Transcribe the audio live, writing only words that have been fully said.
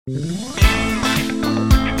Welcome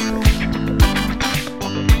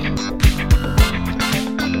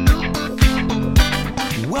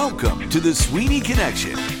to the Sweeney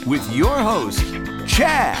Connection with your host,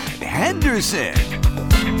 Chad Henderson.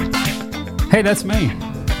 Hey, that's me.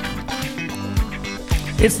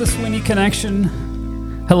 It's the Sweeney Connection.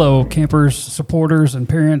 Hello, campers, supporters, and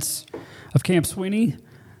parents of Camp Sweeney.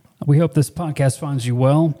 We hope this podcast finds you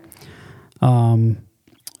well.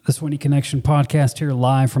 The Sweeney Connection podcast here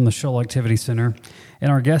live from the Shoal Activity Center. And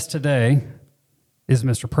our guest today is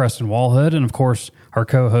Mr. Preston Walhood. And, of course, our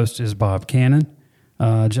co-host is Bob Cannon.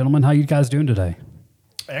 Gentlemen, how you guys doing today?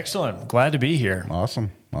 Excellent. Glad to be here.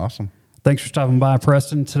 Awesome. Thanks for stopping by,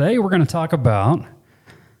 Preston. Today we're going to talk about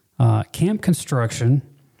camp construction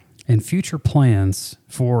and future plans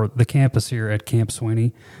for the campus here at Camp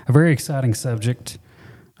Sweeney. A very exciting subject.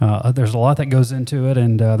 There's a lot that goes into it,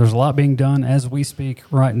 and there's a lot being done as we speak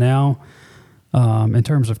right now in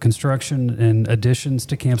terms of construction and additions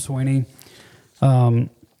to Camp Sweeney. I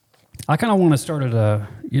kind of want to start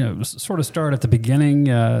at start at the beginning,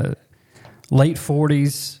 late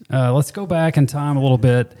 40s. Let's go back in time a little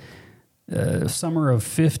bit. Summer of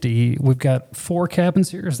 50, we've got 4 cabins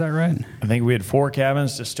here. Is that right? I think we had 4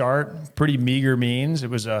 cabins to start. Pretty meager means. It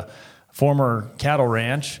was a former cattle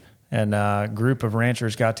ranch, and a group of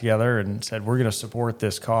ranchers got together and said, we're going to support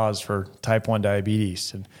this cause for type 1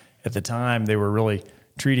 diabetes. And at the time, they were really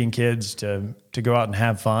treating kids to go out and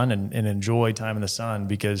have fun and enjoy time in the sun,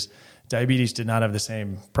 because diabetes did not have the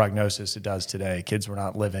same prognosis it does today. Kids were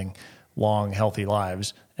not living long, healthy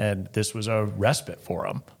lives, and this was a respite for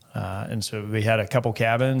them. And so we had a couple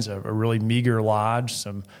cabins, a really meager lodge,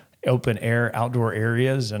 some open air outdoor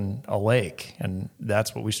areas, and a lake, and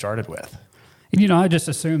that's what we started with. And, I just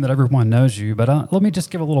assume that everyone knows you, but let me just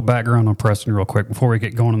give a little background on Preston real quick before we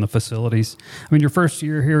get going on the facilities. I mean, your first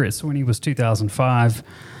year here at Sweeney was 2005.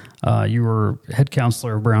 You were head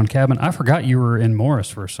counselor of Brown Cabin. I forgot you were in Morris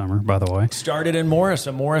for a summer, by the way. Started in Morris,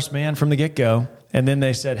 a Morris man from the get-go. And then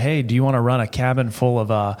they said, hey, do you want to run a cabin full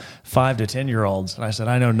of 5 to 10-year-olds? And I said,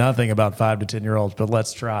 I know nothing about 5 to 10-year-olds, but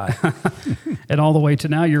let's try. And all the way to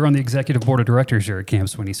now, you're on the executive board of directors here at Camp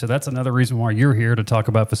Sweeney. So that's another reason why you're here to talk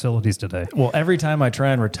about facilities today. Well, every time I try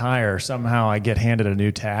and retire, somehow I get handed a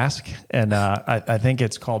new task. And I think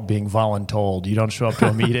it's called being voluntold. You don't show up to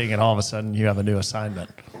a meeting and all of a sudden you have a new assignment.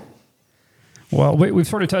 Well, we've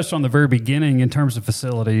sort of touched on the very beginning in terms of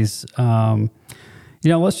facilities.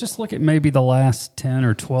 Let's just look at maybe the last 10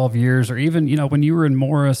 or 12 years, or even, when you were in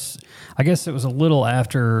Morris, I guess it was a little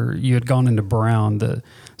after you had gone into Brown, the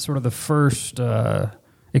first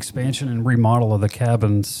expansion and remodel of the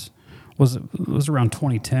cabins was around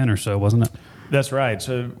 2010 or so, wasn't it? That's right.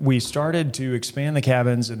 So we started to expand the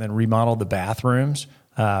cabins and then remodel the bathrooms.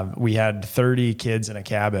 We had 30 kids in a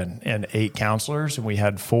cabin and 8 counselors, and we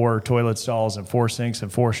had 4 toilet stalls and 4 sinks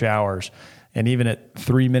and 4 showers. And even at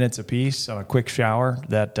 3 minutes apiece on a quick shower,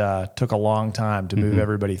 that took a long time to move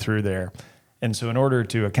everybody through there. And so in order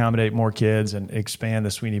to accommodate more kids and expand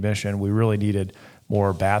the Sweeney mission, we really needed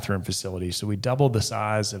more bathroom facilities. So we doubled the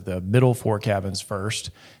size of the middle 4 cabins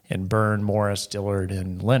first in Byrne, Morris, Dillard,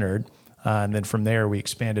 and Leonard. And then from there, we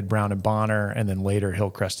expanded Brown and Bonner, and then later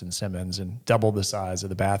Hillcrest and Simmons, and doubled the size of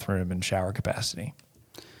the bathroom and shower capacity.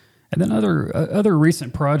 And then other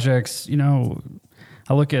recent projects,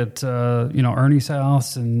 I look at, Ernie's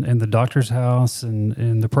house and the doctor's house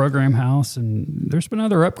and the program house, and there's been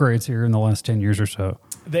other upgrades here in the last 10 years or so.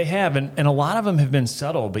 They have, and a lot of them have been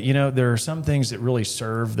subtle, but, there are some things that really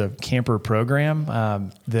serve the camper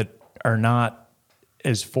program that are not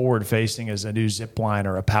as forward-facing as a new zip line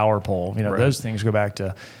or a power pole. Right. Those things go back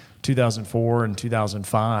to 2004 and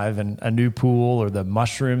 2005, and a new pool or the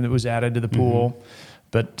mushroom that was added to the pool.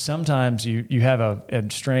 But sometimes you have a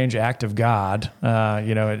strange act of God,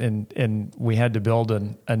 and we had to build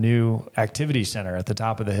a new activity center at the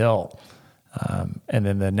top of the hill. And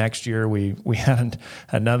then the next year we had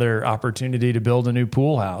another opportunity to build a new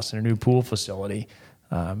pool house and a new pool facility.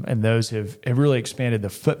 And those have really expanded the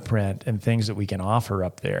footprint and things that we can offer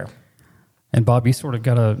up there. And Bob, you sort of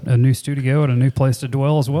got a new studio and a new place to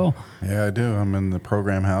dwell as well. Yeah, I do. I'm in the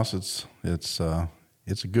program house. It's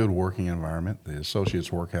a good working environment. The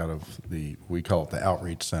associates work out of we call it the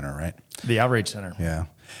outreach center, right? The outreach center. Yeah.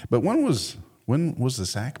 But when was the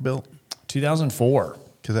SAC built? 2004.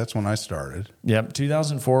 Because that's when I started. Yep,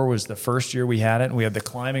 2004 was the first year we had it, and we had the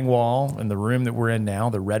climbing wall in the room that we're in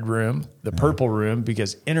now, the red room, the purple room,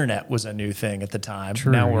 because internet was a new thing at the time.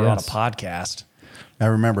 True, now we're on a podcast. I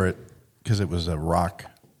remember it because it was a rock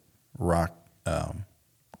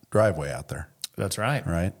driveway out there. That's right.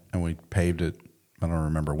 Right? And we paved it I don't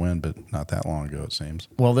remember when, but not that long ago, it seems.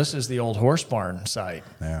 Well, this is the old horse barn site.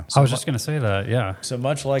 Yeah. I was just going to say that, yeah. So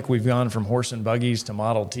much like we've gone from horse and buggies to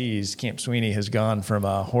Model Ts, Camp Sweeney has gone from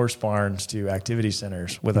horse barns to activity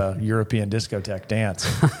centers with a European discotheque dance.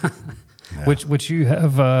 Yeah. Which you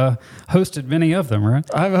have hosted many of them, right?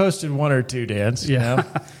 I've hosted one or two, dance. Yeah.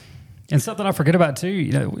 And something I forget about,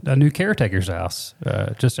 too, a new caretaker's house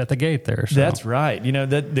just at the gate there. So. That's right.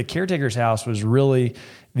 The caretaker's house was really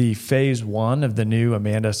the phase one of the new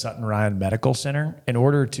Amanda Sutton Ryan Medical Center. In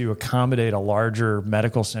order to accommodate a larger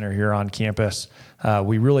medical center here on campus,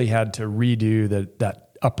 we really had to redo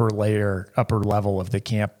that upper level of the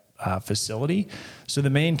camp facility. So the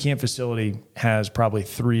main camp facility has probably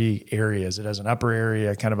three areas. It has an upper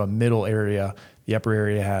area, kind of a middle area. The upper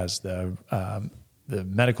area has the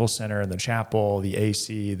medical center and the chapel, the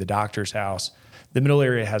AC, the doctor's house. The middle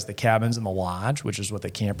area has the cabins and the lodge, which is what the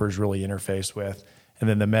campers really interface with. And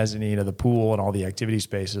then the mezzanine of the pool and all the activity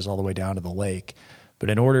spaces all the way down to the lake. But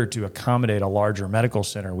in order to accommodate a larger medical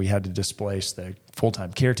center, we had to displace the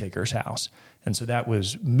full-time caretaker's house. And so that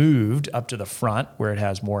was moved up to the front where it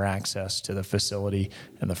has more access to the facility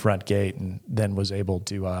and the front gate, and then was able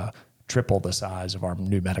to triple the size of our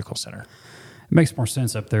new medical center. It makes more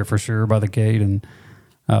sense up there for sure by the gate. And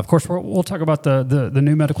of course, we'll talk about the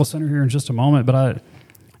new medical center here in just a moment. But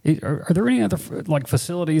are there any other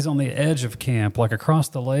facilities on the edge of camp, like across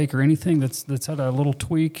the lake, or anything that's had a little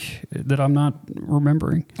tweak that I'm not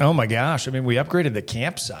remembering? Oh my gosh! I mean, we upgraded the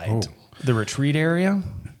campsite, the retreat area.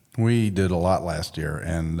 We did a lot last year,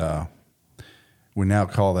 and we now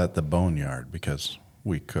call that the boneyard because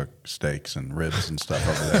we cook steaks and ribs and stuff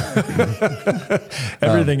over there.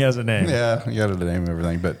 Everything has a name. Yeah, you got to name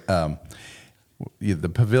everything. But the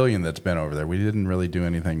pavilion that's been over there, we didn't really do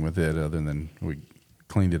anything with it other than we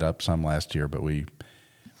cleaned it up some last year. But we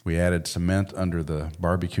added cement under the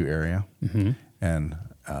barbecue area, and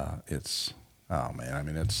it's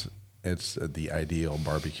the ideal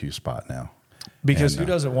barbecue spot now. Because who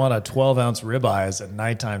doesn't want a 12-ounce ribeye as a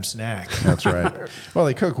nighttime snack? That's right. Well,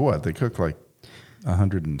 they cook what? They cook like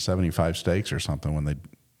 175 steaks or something when they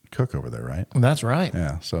cook over there, right? That's right.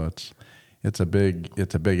 Yeah. So it's a big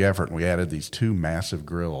effort. And we added these two massive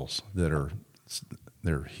grills they're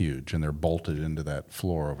huge and they're bolted into that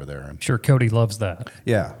floor over there. And sure, Cody loves that.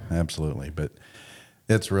 Yeah, absolutely. But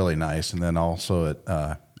it's really nice. And then also at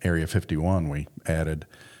Area 51, we added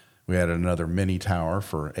another mini tower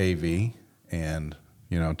for AV. And,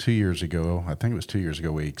 2 years ago, I think it was 2 years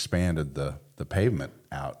ago, we expanded the pavement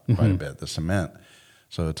out quite a bit, the cement.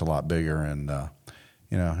 So it's a lot bigger. And,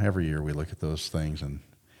 every year we look at those things. And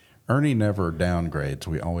Ernie never downgrades.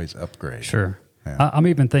 We always upgrade. Sure. Yeah. I'm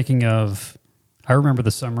even thinking of, I remember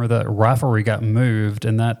the summer that Riflery got moved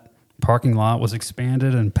and that parking lot was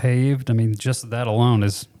expanded and paved. I mean, just that alone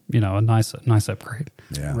is, a nice upgrade.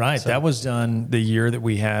 Yeah. Right. So, that was done the year that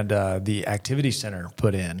we had the activity center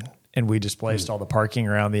put in. And we displaced all the parking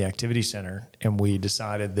around the activity center, and we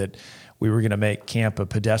decided that we were going to make camp a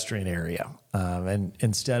pedestrian area. And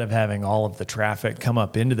instead of having all of the traffic come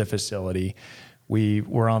up into the facility, we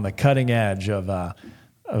were on the cutting edge of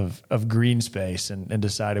green space and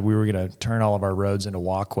decided we were going to turn all of our roads into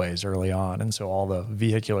walkways early on. And so all the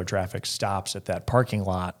vehicular traffic stops at that parking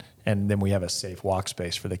lot, and then we have a safe walk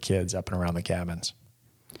space for the kids up and around the cabins.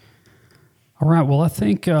 All right. Well, I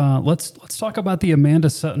think let's talk about the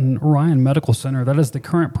Amanda Sutton Ryan Medical Center. That is the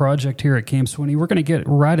current project here at Camp Sweeney. We're going to get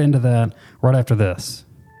right into that right after this.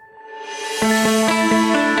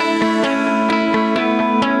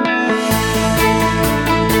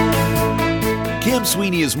 Camp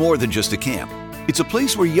Sweeney is more than just a camp. It's a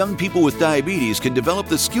place where young people with diabetes can develop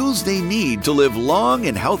the skills they need to live long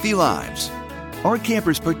and healthy lives. Our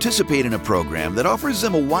campers participate in a program that offers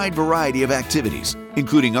them a wide variety of activities,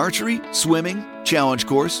 including archery, swimming, challenge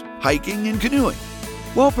course, hiking, and canoeing.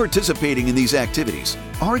 While participating in these activities,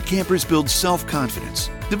 our campers build self-confidence,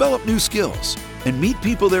 develop new skills, and meet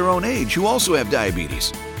people their own age who also have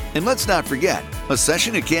diabetes. And let's not forget, a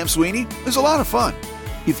session at Camp Sweeney is a lot of fun.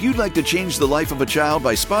 If you'd like to change the life of a child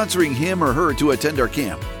by sponsoring him or her to attend our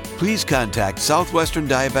camp, please contact Southwestern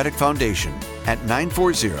Diabetic Foundation at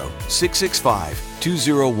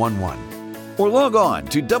 940-665-2011 or log on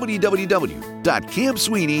to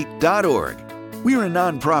www.campsweeney.org. We are a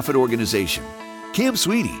nonprofit organization. Camp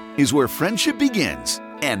Sweeney is where friendship begins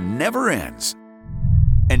and never ends.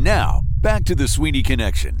 And now, back to the Sweeney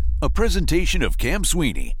Connection, a presentation of Camp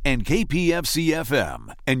Sweeney and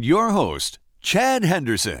KPFC-FM, and your host, Chad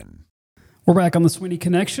Henderson. We're back on the Sweeney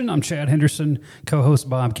Connection. I'm Chad Henderson, co-host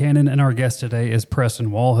Bob Cannon, and our guest today is Preston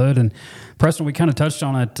Walhood. And Preston, we kind of touched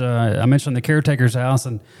on it. I mentioned the caretaker's house,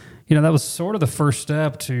 and that was sort of the first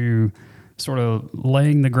step to sort of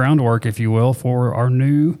laying the groundwork, if you will, for our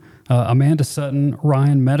new Amanda Sutton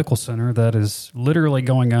Ryan Medical Center that is literally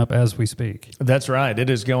going up as we speak. That's right. It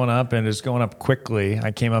is going up, and it's going up quickly.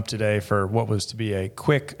 I came up today for what was to be a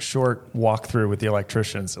quick, short walkthrough with the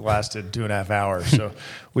electricians. It lasted 2.5 hours. So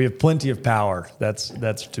we have plenty of power. That's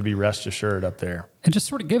to be rest assured up there. And just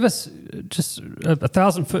sort of give us just a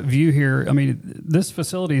 1,000-foot view here. I mean, this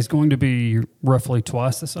facility is going to be roughly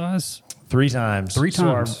twice the size. 3 times.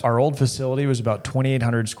 So our old facility was about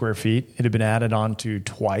 2,800 square feet. It had been added on to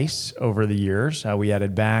twice over the years. We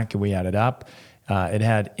added back and we added up. It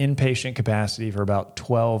had inpatient capacity for about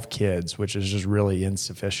 12 kids, which is just really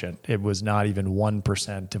insufficient. It was not even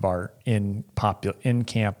 1% of our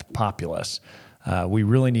in-camp populace. We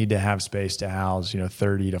really need to have space to house,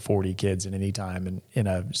 30 to 40 kids at any time in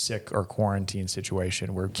a sick or quarantine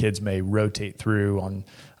situation where kids may rotate through on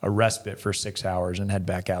a respite for 6 hours and head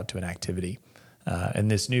back out to an activity. And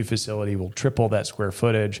this new facility will triple that square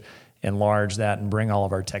footage, enlarge that, and bring all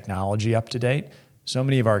of our technology up to date. So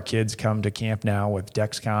many of our kids come to camp now with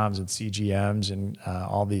Dexcoms and CGMs and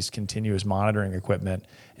all these continuous monitoring equipment,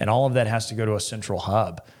 and all of that has to go to a central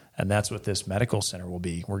hub. And that's what this medical center will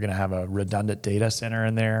be. We're going to have a redundant data center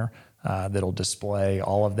in there that'll display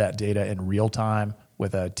all of that data in real time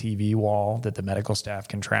with a TV wall that the medical staff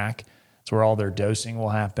can track. It's where all their dosing will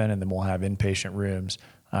happen, and then we'll have inpatient rooms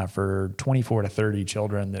for 24 to 30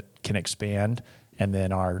 children that can expand, and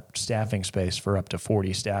then our staffing space for up to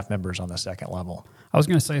 40 staff members on the second level. I was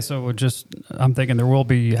going to say, I'm thinking there will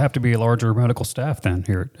have to be a larger medical staff then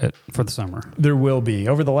here for the summer. There will be.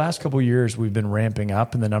 Over the last couple of years, we've been ramping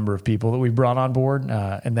up in the number of people that we've brought on board,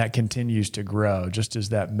 and that continues to grow just as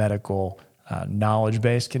that medical knowledge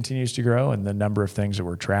base continues to grow and the number of things that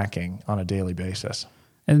we're tracking on a daily basis.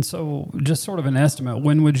 And so just sort of an estimate,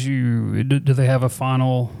 when would do they have a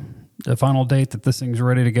final date that this thing's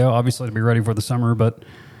ready to go? Obviously, to be ready for the summer, but...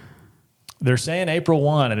 They're saying April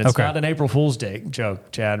 1, and it's not an April Fool's Day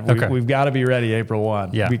joke, Chad. We've got to be ready April 1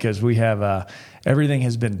 because we have everything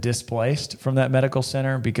has been displaced from that medical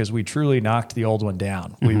center because we truly knocked the old one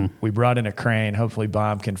down. Mm-hmm. We brought in a crane. Hopefully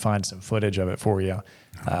Bob can find some footage of it for you.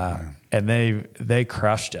 And they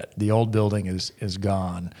crushed it. The old building is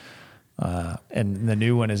gone. And the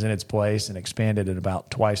new one is in its place and expanded at about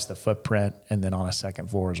twice the footprint and then on a second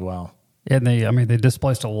floor as well. And they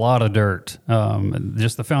displaced a lot of dirt.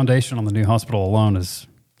 Just the foundation on the new hospital alone is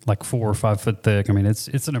like 4 or 5 foot thick. I mean,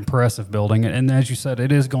 it's an impressive building. And as you said,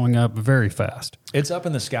 it is going up very fast. It's up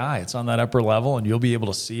in the sky. It's on that upper level, and you'll be able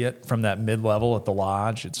to see it from that mid-level at the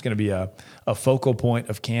lodge. It's going to be a focal point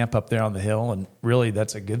of camp up there on the hill, and really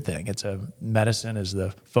that's a good thing. Medicine is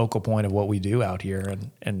the focal point of what we do out here,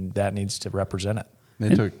 and that needs to represent it.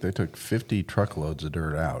 They took 50 truckloads of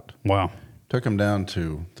dirt out. Wow. Took them down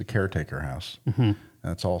to the caretaker house. Mm-hmm. And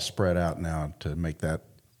it's all spread out now to make the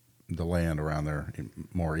land around there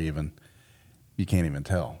more even. You can't even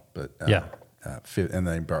tell. But and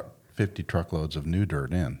they brought 50 truckloads of new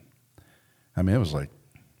dirt in. I mean, it was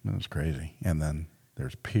crazy. And then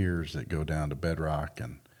there's piers that go down to bedrock,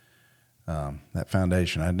 and that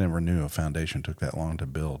foundation. I never knew a foundation took that long to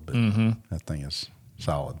build, but that thing is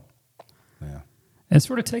solid. Yeah. And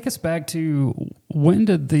sort of take us back to when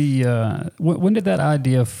did that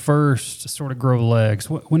idea first sort of grow legs?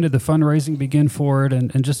 When did the fundraising begin for it,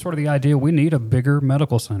 and just sort of the idea we need a bigger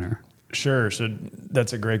medical center? Sure. So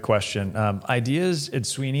that's a great question. Ideas at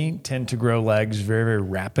Sweeney tend to grow legs very, very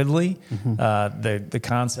rapidly. Mm-hmm. The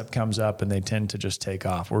concept comes up and they tend to just take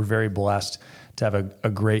off. We're very blessed to have a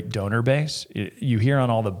great donor base. You hear on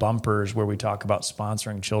all the bumpers where we talk about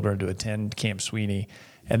sponsoring children to attend Camp Sweeney.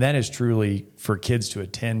 And that is truly for kids to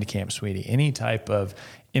attend Camp Sweeney. Any type of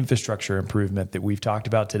infrastructure improvement that we've talked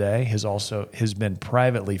about today has been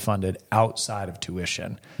privately funded outside of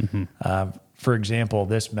tuition. Mm-hmm. For example,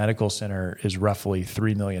 this medical center is roughly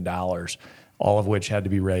 $3 million, all of which had to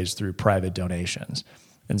be raised through private donations.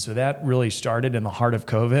 And so that really started in the heart of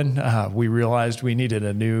COVID. We realized we needed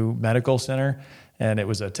a new medical center, and it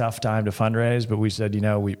was a tough time to fundraise, but we said,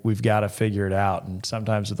 we've got to figure it out. And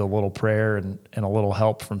sometimes with a little prayer and a little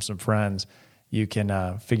help from some friends, you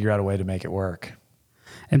can figure out a way to make it work.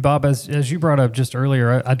 And Bob, as you brought up just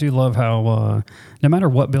earlier, I do love how no matter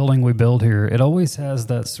what building we build here, it always has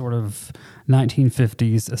that sort of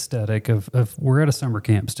 1950s aesthetic of we're at a summer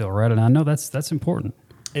camp still, right? And I know that's important.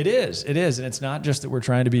 It is. And it's not just that we're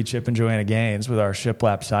trying to be Chip and Joanna Gaines with our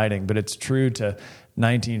shiplap siding, but it's true to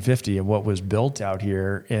 1950 and what was built out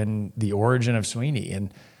here in the origin of Sweeney.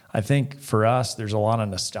 And I think for us, there's a lot of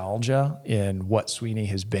nostalgia in what Sweeney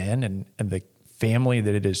has been and the family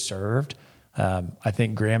that it has served. I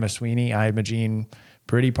think Grandma Sweeney, I imagine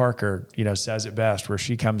Brittany Parker, says it best, where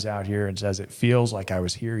she comes out here and says, it feels like I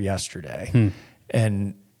was here yesterday.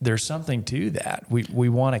 And there's something to that. We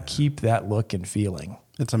want to keep that look and feeling.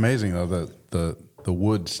 It's amazing, though, the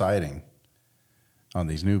wood siding on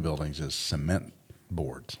these new buildings is cement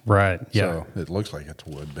boards. Right. Yeah. So it looks like it's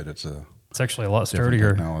wood, but it's actually a lot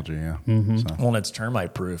sturdier technology. Yeah. So, Well, it's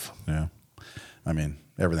termite proof. yeah. I mean,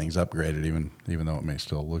 everything's upgraded, even though it may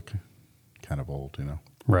still look kind of old.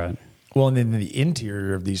 Right. Well, and then the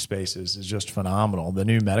interior of these spaces is just phenomenal. The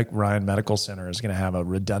new Ryan Medical Center is going to have a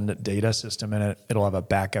redundant data system in it. It'll have a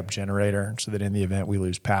backup generator so that in the event we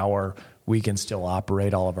lose power, we can still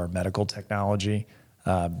operate all of our medical technology.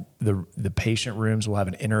 The patient rooms will have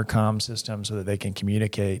an intercom system so that they can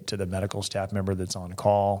communicate to the medical staff member that's on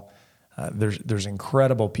call. There's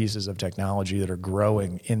incredible pieces of technology that are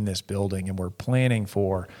growing in this building, and we're planning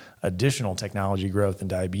for additional technology growth in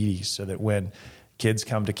diabetes so that when kids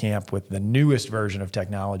come to camp with the newest version of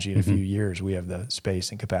technology in a few years, we have the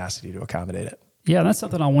space and capacity to accommodate it. Yeah, that's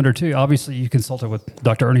something I wonder too. Obviously, you consulted with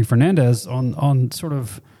Dr. Ernie Fernandez on sort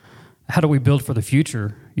of how do we build for the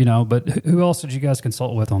future, but who else did you guys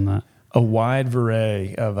consult with on that? A wide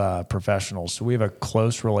array of professionals. So we have a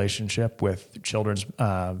close relationship with Children's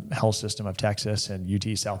Health System of Texas and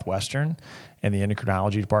UT Southwestern and the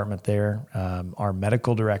endocrinology department there. Our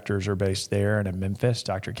medical directors are based there and in Memphis,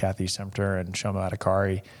 Dr. Kathy Sumter and Shoma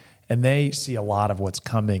Adhikari, and they see a lot of what's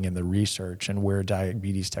coming in the research and where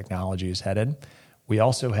diabetes technology is headed. We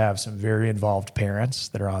also have some very involved parents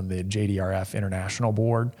that are on the JDRF International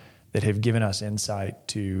Board that have given us insight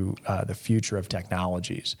to the future of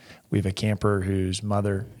technologies. We have a camper whose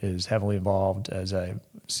mother is heavily involved as a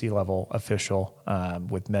C-level official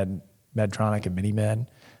with Medtronic and MiniMed.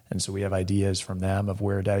 And so we have ideas from them of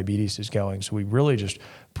where diabetes is going. So we really just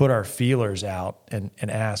put our feelers out and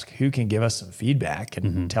ask who can give us some feedback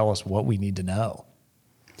and tell us what we need to know.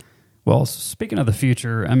 Well, speaking of the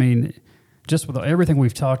future, I mean, just with everything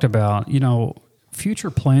we've talked about,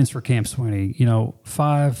 future plans for Camp Sweeney,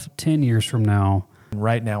 5-10 years from now.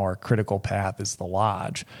 Right now, our critical path is the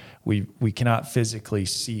lodge. We cannot physically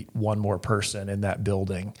seat one more person in that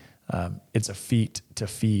building. It's a feat to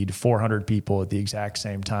feed 400 people at the exact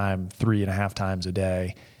same time, 3.5 times a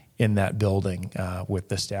day in that building with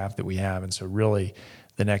the staff that we have. And so really,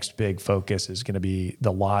 the next big focus is going to be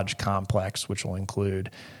the lodge complex, which will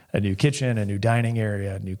include a new kitchen, a new dining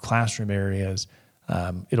area, new classroom areas.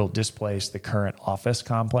 It'll displace the current office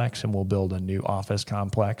complex, and we'll build a new office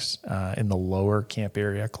complex in the lower camp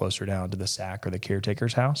area, closer down to the SAC or the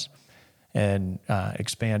caretaker's house, and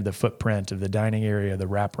expand the footprint of the dining area, the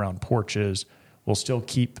wraparound porches. We'll still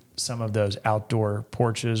keep some of those outdoor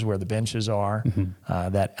porches where the benches are.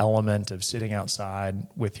 That element of sitting outside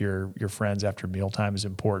with your friends after mealtime is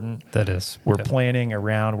important. That is. We're planning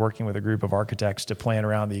around, working with a group of architects to plan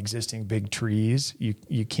around the existing big trees.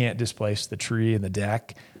 You can't displace the tree and the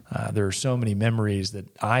deck. There are so many memories that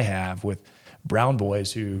I have with brown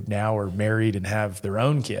boys who now are married and have their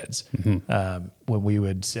own kids. When we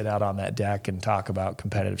would sit out on that deck and talk about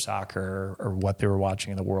competitive soccer or what they were watching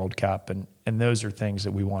in the World Cup. And those are things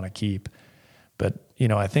that we want to keep. But,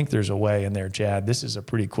 I think there's a way in there, Chad. This is a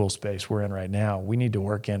pretty cool space we're in right now. We need to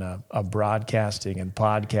work in a broadcasting and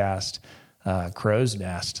podcast crow's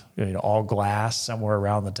nest, all glass somewhere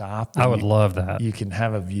around the top. I would love that. You can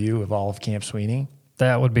have a view of all of Camp Sweeney.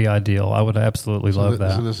 That would be ideal. I would absolutely love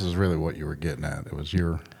that. So this is really what you were getting at. It was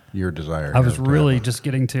your desire. I was really just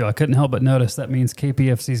getting to, I couldn't help but notice that means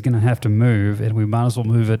KPFC is going to have to move, and we might as well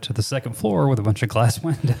move it to the second floor with a bunch of glass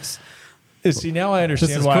windows. See, now I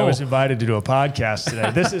understand why I was invited to do a podcast today.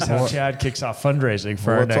 This is how Chad kicks off fundraising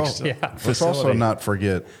for our next facility. Let's also not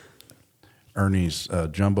forget Ernie's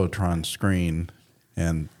Jumbotron screen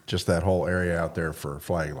and just that whole area out there for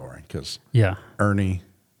flag lowering. Because Ernie,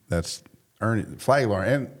 flag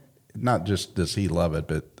lowering, and not just does he love it,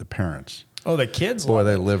 but the parents. Oh, the kids love it.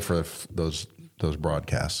 They live for those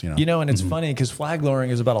broadcasts, and it's funny because flag lowering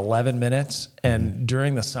is about 11 minutes, and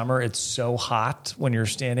during the summer, it's so hot when you're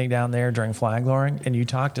standing down there during flag lowering, and you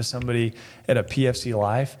talk to somebody at a PFC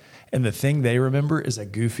Life, and the thing they remember is a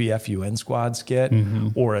goofy FUN squad skit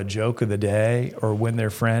or a joke of the day or when their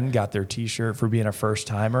friend got their T-shirt for being a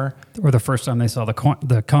first-timer. Or the first time they saw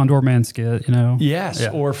the Condor Man skit, Yes,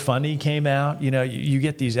 or Funny came out. You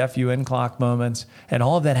get these FUN clock moments, and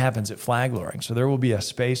all of that happens at flag lowering. So there will be a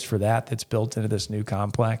space for that's built into this new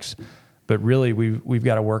complex. But really, we've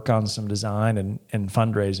got to work on some design and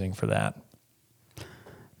fundraising for that.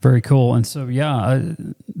 Very cool. And so, I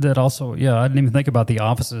didn't even think about the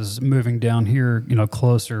offices moving down here,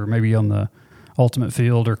 closer, maybe on the ultimate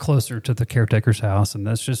field or closer to the caretaker's house. And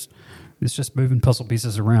that's just It's just moving puzzle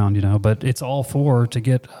pieces around, but it's all to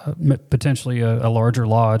get potentially a larger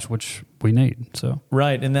lodge, which we need. So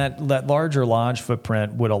right, and that larger lodge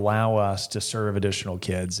footprint would allow us to serve additional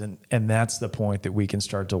kids, and that's the point that we can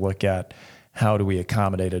start to look at. How do we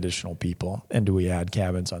accommodate additional people? And do we add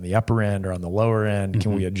cabins on the upper end or on the lower end?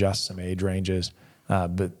 Can we adjust some age ranges?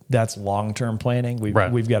 But that's long-term planning.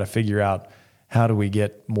 We've got to figure out how do we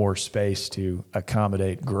get more space to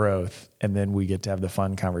accommodate growth, and then we get to have the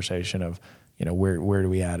fun conversation of, where do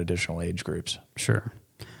we add additional age groups? Sure.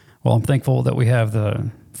 Well, I'm thankful that we have the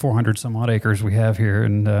 400 some odd acres we have here,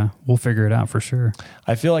 and we'll figure it out for sure.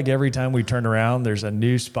 I feel like every time we turn around, there's a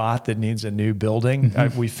new spot that needs a new building.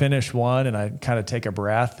 We finish one, and I kind of take a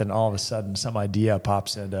breath, and all of a sudden some idea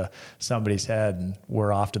pops into somebody's head, and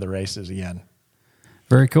we're off to the races again.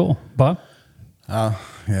 Very cool. Bob?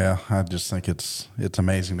 Yeah, I just think it's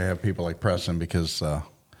amazing to have people like Preston, because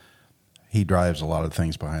he drives a lot of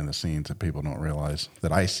things behind the scenes that people don't realize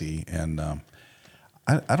that I see. And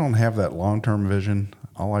I don't have that long-term vision.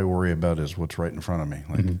 All I worry about is what's right in front of me.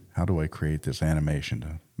 Like, how do I create this animation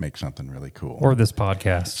to make something really cool? Or this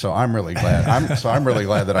podcast. So I'm really glad. I'm really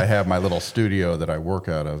glad that I have my little studio that I work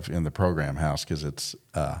out of in the program house, because it's.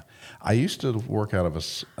 I used to work out of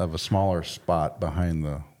a smaller spot behind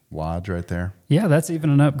the lodge right there. Yeah, that's even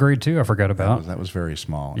an upgrade too. I forgot about that was very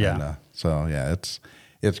small. Yeah. And,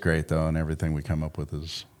 it's great though, and everything we come up with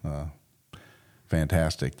is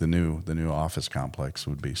fantastic. The new office complex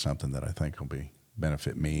would be something that I think will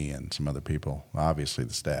benefit me and some other people. Obviously,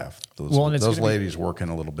 the staff. Those ladies work in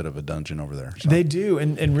a little bit of a dungeon over there. So. They do,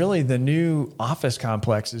 and really, the new office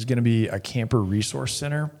complex is going to be a camper resource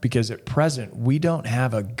center, because at present we don't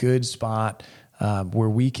have a good spot where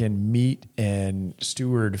we can meet and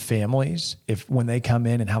steward families when they come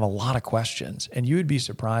in and have a lot of questions. And you would be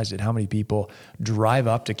surprised at how many people drive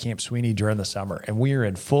up to Camp Sweeney during the summer, and we are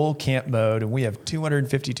in full camp mode, and we have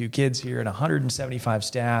 252 kids here and 175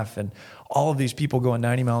 staff, and all of these people going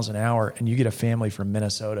 90 miles an hour, and you get a family from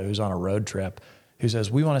Minnesota who's on a road trip who says,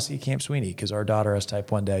 we want to see Camp Sweeney because our daughter has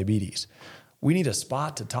type 1 diabetes. We need a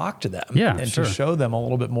spot to talk to them to show them a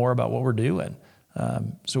little bit more about what we're doing.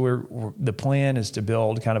 So the plan is to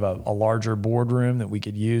build kind of a larger boardroom that we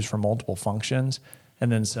could use for multiple functions,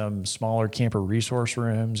 and then some smaller camper resource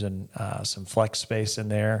rooms and some flex space in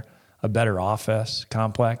there, a better office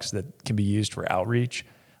complex that can be used for outreach.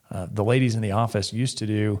 The ladies in the office used to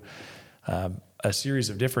do a series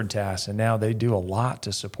of different tasks, and now they do a lot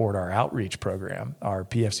to support our outreach program, our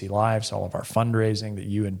PFC Lives, all of our fundraising that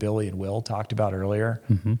you and Billy and Will talked about earlier,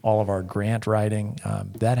 all of our grant writing.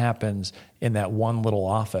 That happens in that one little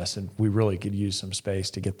office, and we really could use some space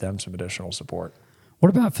to get them some additional support. What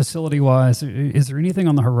about facility-wise? Is there anything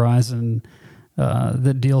on the horizon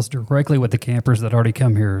that deals directly with the campers that already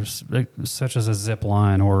come here, such as a zip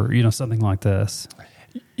line or something like this?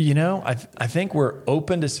 I think we're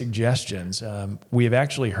open to suggestions. We have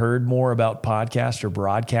actually heard more about podcast or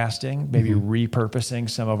broadcasting, maybe repurposing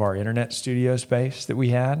some of our internet studio space that we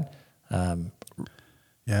had.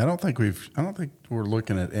 Yeah, I don't think we're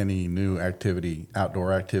looking at any new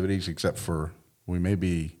outdoor activities, except for we may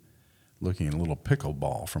be looking at a little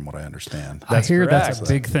pickleball, from what I understand. I hear correct. That's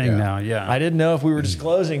a big thing now. Yeah, I didn't know if we were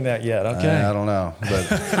disclosing that yet. Okay, I don't know,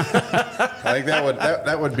 but I think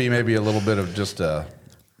that would be maybe a little bit of just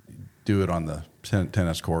do it on the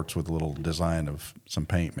tennis courts with a little design of some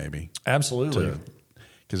paint, maybe. Absolutely.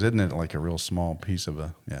 Because isn't it like a real small piece of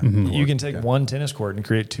a court? You can take one tennis court and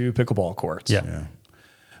create 2 pickleball courts. Yeah.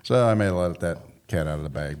 So I may let that cat out of the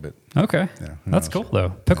bag, but okay, that's cool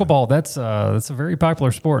though. Pickleball, that's a very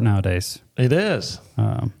popular sport nowadays. It is.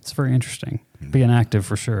 It's very interesting. Being active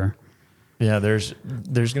for sure. Yeah, there's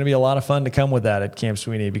going to be a lot of fun to come with that at Camp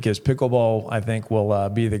Sweeney, because pickleball, I think, will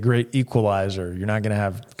be the great equalizer. You're not going to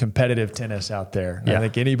have competitive tennis out there. Yeah. I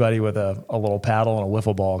think anybody with a little paddle and a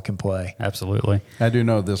wiffle ball can play. Absolutely. I do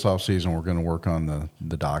know this off season we're going to work on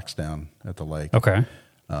the docks down at the lake. Okay.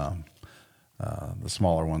 The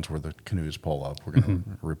smaller ones where the canoes pull up, we're going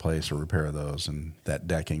to replace or repair those, and that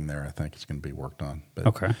decking there, I think, is going to be worked on. But,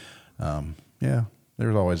 okay.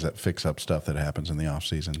 There's always that fix-up stuff that happens in the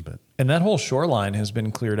off-season. And that whole shoreline has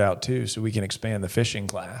been cleared out, too, so we can expand the fishing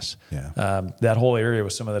class. Yeah. That whole area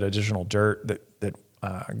with some of that additional dirt that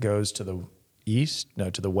goes to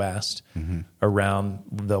the west around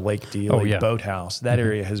the Lake D boathouse. That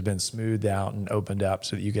area has been smoothed out and opened up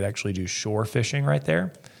so that you could actually do shore fishing right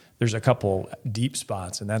there. There's a couple deep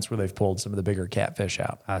spots, and that's where they've pulled some of the bigger catfish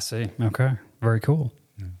out. I see. Okay. Very cool.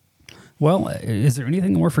 Well, is there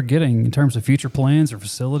anything we're forgetting in terms of future plans or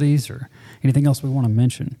facilities or anything else we want to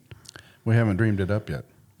mention? We haven't dreamed it up yet.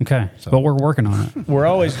 Okay, but we're working on it. We're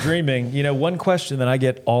always dreaming. One question that I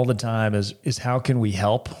get all the time is how can we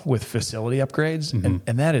help with facility upgrades?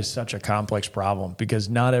 And that is such a complex problem because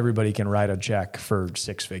not everybody can write a check for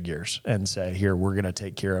 6 figures and say, here, we're going to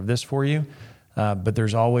take care of this for you. But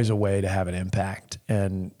there's always a way to have an impact.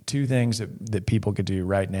 And 2 things that people could do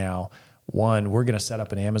right now. One, we're going to set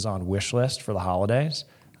up an Amazon wish list for the holidays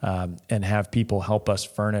and have people help us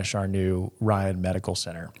furnish our new Ryan Medical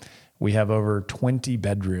Center. We have over 20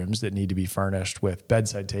 bedrooms that need to be furnished with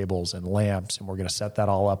bedside tables and lamps, and we're going to set that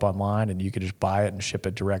all up online, and you can just buy it and ship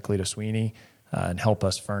it directly to Sweeney and help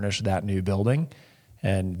us furnish that new building.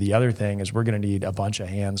 And the other thing is we're going to need a bunch of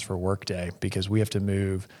hands for Workday because we have to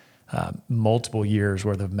move multiple years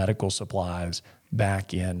worth of medical supplies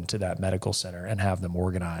back into that medical center and have them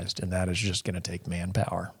organized, and that is just going to take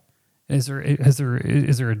manpower. Is there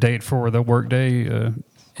a date for the Workday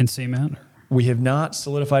in cement? We have not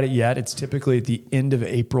solidified it yet. It's typically at the end of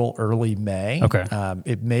April, early May. Okay.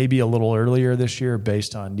 It may be a little earlier this year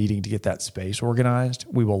based on needing to get that space organized.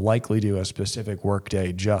 We will likely do a specific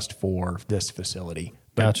Workday just for this facility.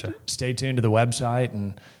 But Gotcha. Stay tuned to the website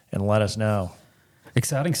and let us know.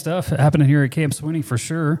 Exciting stuff happening here at Camp Sweeney for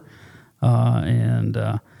sure. And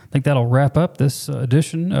I think that'll wrap up this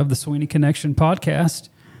edition of the Sweeney Connection podcast.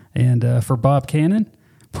 And for Bob Cannon,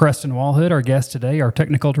 Preston Walhood, our guest today, our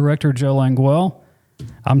technical director, Joe Languel.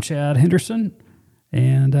 I'm Chad Henderson,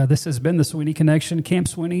 and this has been the Sweeney Connection. Camp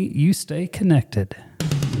Sweeney, you stay connected.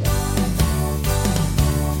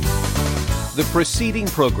 The preceding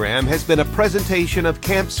program has been a presentation of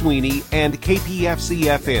Camp Sweeney and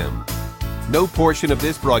KPFC-FM. No portion of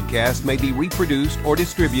this broadcast may be reproduced or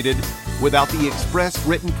distributed without the express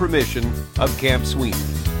written permission of Camp Sweeney.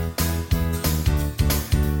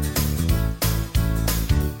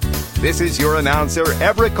 This is your announcer,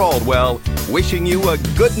 Everett Caldwell, wishing you a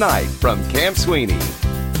good night from Camp Sweeney.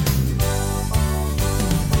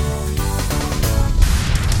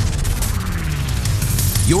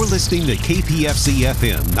 You're listening to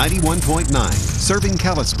KPFC-FM 91.9, serving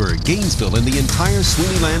Callisburg, Gainesville, and the entire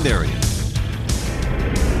Sweeneyland area.